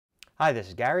Hi, this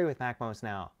is Gary with MacMost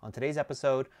Now. On today's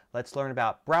episode, let's learn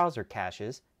about browser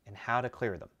caches and how to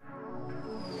clear them.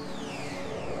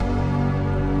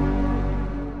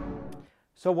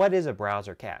 So what is a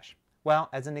browser cache? Well,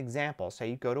 as an example, say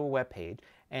you go to a web page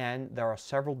and there are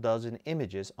several dozen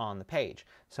images on the page.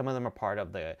 Some of them are part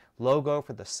of the logo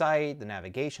for the site, the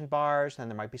navigation bars, and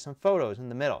there might be some photos in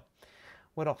the middle.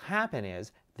 What will happen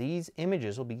is these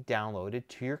images will be downloaded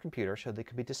to your computer so they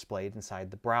can be displayed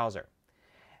inside the browser.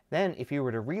 Then if you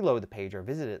were to reload the page or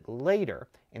visit it later,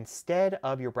 instead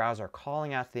of your browser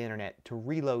calling out to the internet to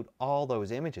reload all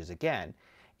those images again,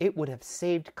 it would have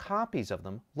saved copies of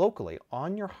them locally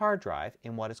on your hard drive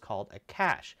in what is called a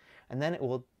cache. And then it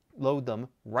will load them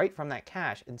right from that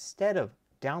cache instead of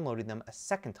downloading them a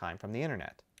second time from the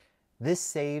internet. This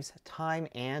saves time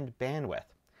and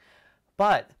bandwidth.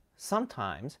 But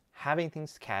sometimes having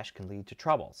things cached can lead to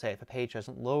trouble. Say if a page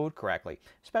doesn't load correctly,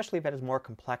 especially if it has more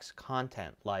complex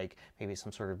content like maybe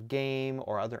some sort of game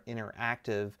or other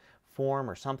interactive form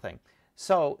or something.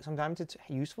 So sometimes it's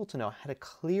useful to know how to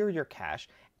clear your cache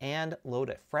and load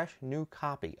a fresh new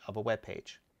copy of a web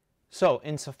page. So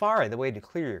in Safari, the way to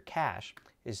clear your cache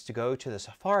is to go to the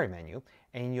Safari menu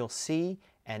and you'll see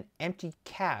an empty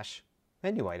cache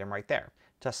menu item right there.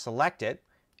 To select it,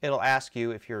 it'll ask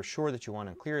you if you're sure that you want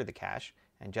to clear the cache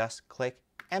and just click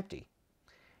empty.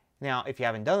 Now if you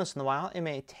haven't done this in a while, it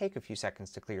may take a few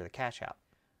seconds to clear the cache out.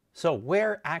 So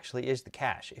where actually is the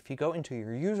cache? If you go into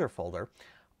your user folder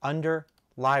under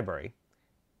library,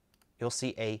 you'll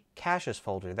see a caches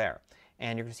folder there.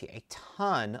 And you're going to see a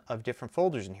ton of different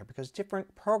folders in here because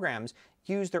different programs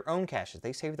use their own caches.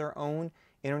 They save their own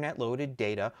internet loaded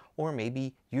data or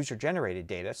maybe user generated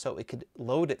data so it could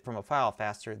load it from a file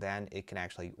faster than it can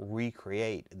actually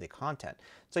recreate the content.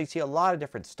 So you see a lot of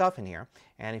different stuff in here,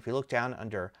 and if you look down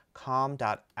under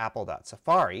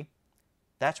com.apple.safari,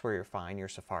 that's where you'll find your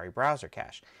Safari browser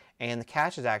cache. And the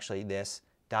cache is actually this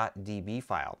 .db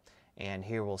file, and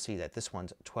here we'll see that this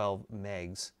one's 12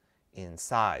 megs in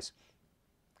size.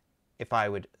 If I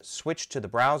would switch to the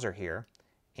browser here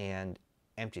and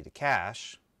empty the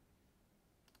cache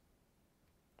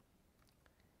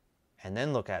and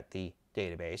then look at the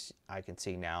database, I can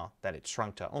see now that it's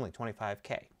shrunk to only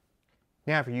 25K.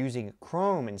 Now if you're using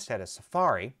Chrome instead of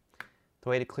Safari, the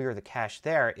way to clear the cache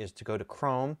there is to go to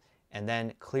Chrome and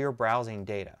then clear browsing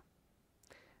data.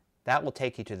 That will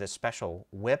take you to this special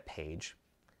web page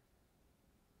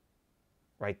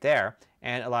right there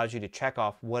and allows you to check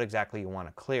off what exactly you want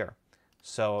to clear.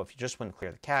 So if you just want to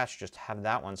clear the cache, just have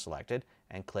that one selected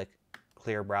and click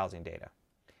Clear Browsing Data.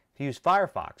 If you use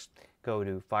Firefox, go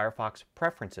to Firefox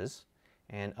Preferences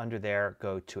and under there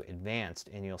go to Advanced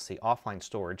and you'll see Offline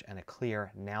Storage and a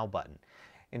Clear Now button.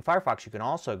 In Firefox you can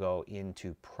also go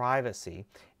into Privacy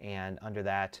and under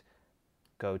that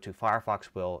go to Firefox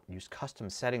will use Custom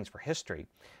Settings for History.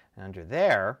 And under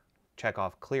there check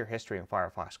off Clear History and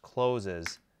Firefox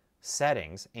closes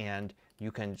Settings, and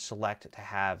you can select to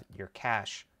have your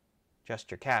cache, just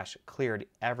your cache, cleared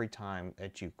every time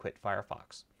that you quit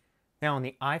Firefox. Now on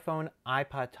the iPhone,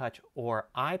 iPod Touch, or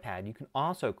iPad, you can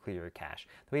also clear your cache.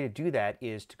 The way to do that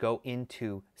is to go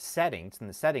into Settings, in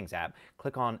the Settings app,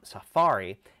 click on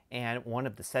Safari, and one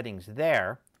of the settings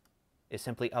there is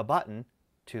simply a button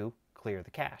to clear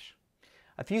the cache.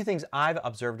 A few things I've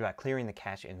observed about clearing the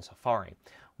cache in Safari.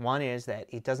 One is that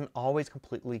it doesn't always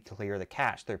completely clear the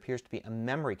cache. There appears to be a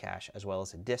memory cache as well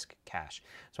as a disk cache.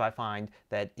 So I find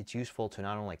that it's useful to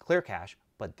not only clear cache,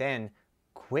 but then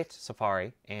quit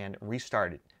Safari and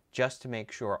restart it just to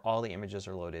make sure all the images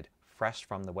are loaded fresh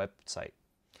from the website.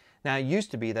 Now it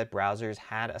used to be that browsers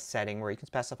had a setting where you can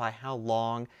specify how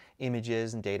long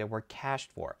images and data were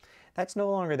cached for. That's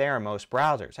no longer there in most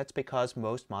browsers. That's because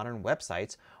most modern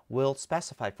websites will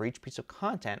specify for each piece of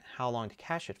content how long to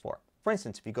cache it for. For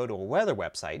instance, if you go to a weather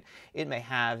website, it may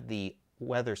have the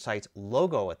weather site's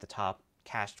logo at the top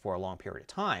cached for a long period of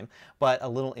time, but a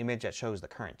little image that shows the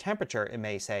current temperature, it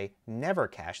may say never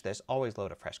cache this, always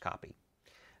load a fresh copy.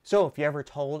 So if you're ever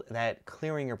told that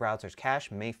clearing your browser's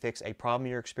cache may fix a problem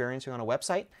you're experiencing on a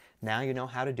website, now you know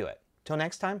how to do it. Till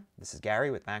next time, this is Gary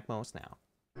with MacMost Now.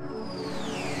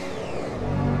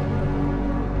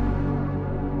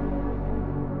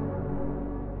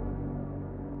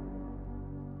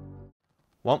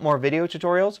 Want more video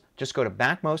tutorials? Just go to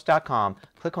MacMost.com,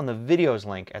 click on the videos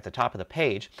link at the top of the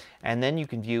page, and then you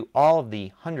can view all of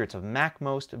the hundreds of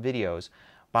MacMost videos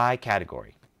by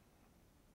category.